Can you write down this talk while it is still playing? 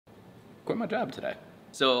quit my job today.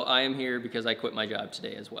 So I am here because I quit my job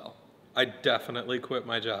today as well. I definitely quit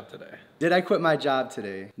my job today. Did I quit my job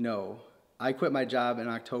today? No. I quit my job in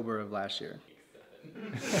October of last year.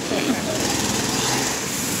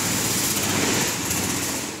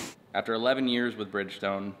 After 11 years with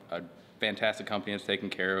Bridgestone, a fantastic company that's taken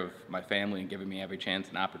care of my family and given me every chance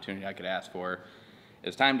and opportunity I could ask for,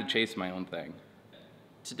 it's time to chase my own thing.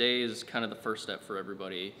 Today is kind of the first step for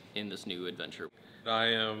everybody in this new adventure. I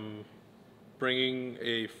am bringing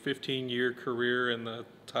a 15-year career in the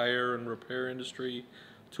tire and repair industry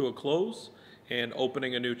to a close and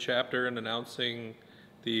opening a new chapter and announcing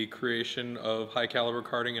the creation of Caliber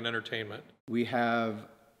Karting and Entertainment. We have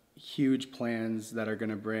huge plans that are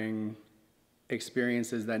going to bring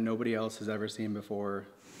experiences that nobody else has ever seen before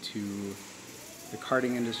to the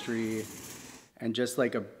karting industry, and just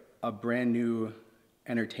like a brand new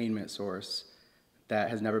entertainment source that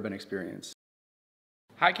has never been experienced.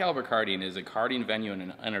 High Caliber Karting is a karting venue and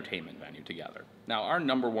an entertainment venue together. Now, our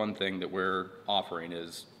number one thing that we're offering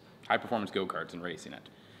is high performance go-karts and racing it.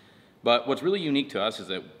 But what's really unique to us is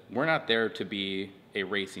that we're not there to be a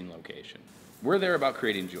racing location. We're there about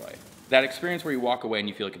creating joy. That experience where you walk away and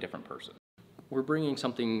you feel like a different person. We're bringing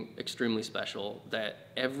something extremely special that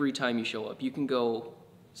every time you show up, you can go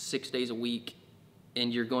 6 days a week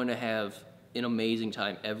and you're going to have an amazing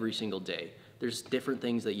time every single day. There's different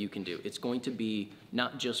things that you can do. It's going to be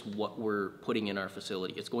not just what we're putting in our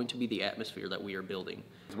facility, it's going to be the atmosphere that we are building.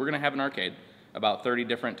 We're going to have an arcade, about 30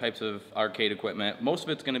 different types of arcade equipment. Most of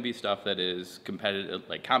it's going to be stuff that is competitive,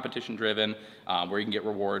 like competition driven, where you can get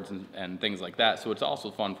rewards and things like that. So it's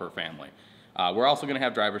also fun for a family. We're also going to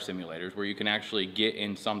have driver simulators where you can actually get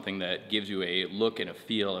in something that gives you a look and a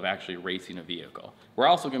feel of actually racing a vehicle. We're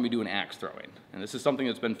also going to be doing axe throwing, and this is something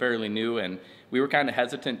that's been fairly new, and we were kind of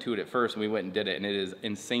hesitant to it at first, and we went and did it, and it is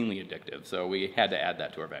insanely addictive, so we had to add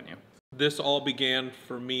that to our venue. This all began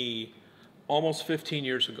for me almost 15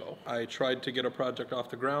 years ago. I tried to get a project off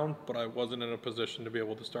the ground, but I wasn't in a position to be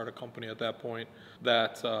able to start a company at that point.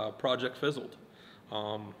 That project fizzled.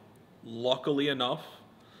 Luckily enough,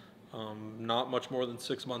 not much more than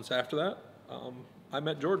 6 months after that, I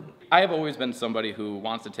met Jordan. I have always been somebody who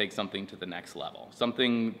wants to take something to the next level,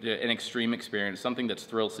 something, an extreme experience, something that's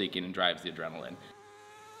thrill-seeking and drives the adrenaline.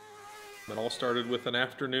 It all started with an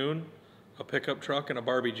afternoon, a pickup truck, and a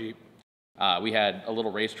Barbie Jeep. We had a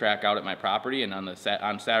little racetrack out at my property, and on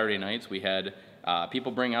Saturday nights we had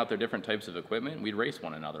people bring out their different types of equipment, and we'd race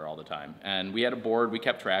one another all the time. And we had a board, we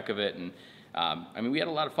kept track of it, and I mean, we had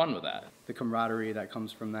a lot of fun with that. The camaraderie that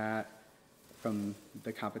comes from that, from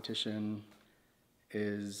the competition,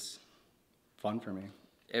 is fun for me.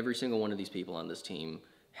 Every single one of these people on this team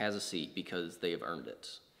has a seat because they have earned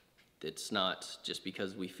it. It's not just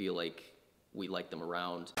because we feel like we like them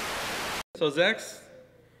around. So Zach's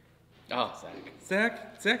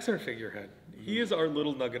Zach. Zach's our figurehead. He is our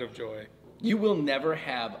little nugget of joy. You will never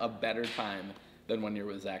have a better time than when you're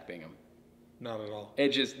with Zach Bingham. Not at all.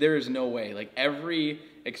 There is no way. Like, every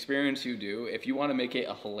experience you do, if you want to make it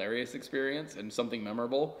a hilarious experience and something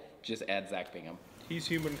memorable, just add Zach Bingham. He's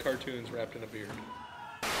human cartoons wrapped in a beard.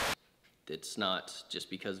 It's not just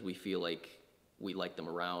because we feel like we like them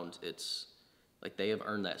around. It's like they have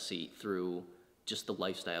earned that seat through just the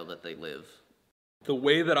lifestyle that they live. The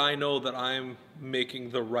way that I know that I'm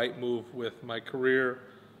making the right move with my career,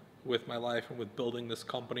 with my life, and with building this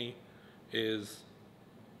company is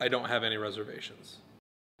I don't have any reservations.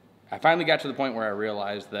 I finally got to the point where I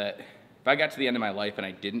realized that if I got to the end of my life and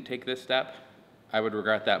I didn't take this step, I would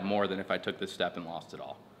regret that more than if I took this step and lost it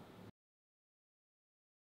all.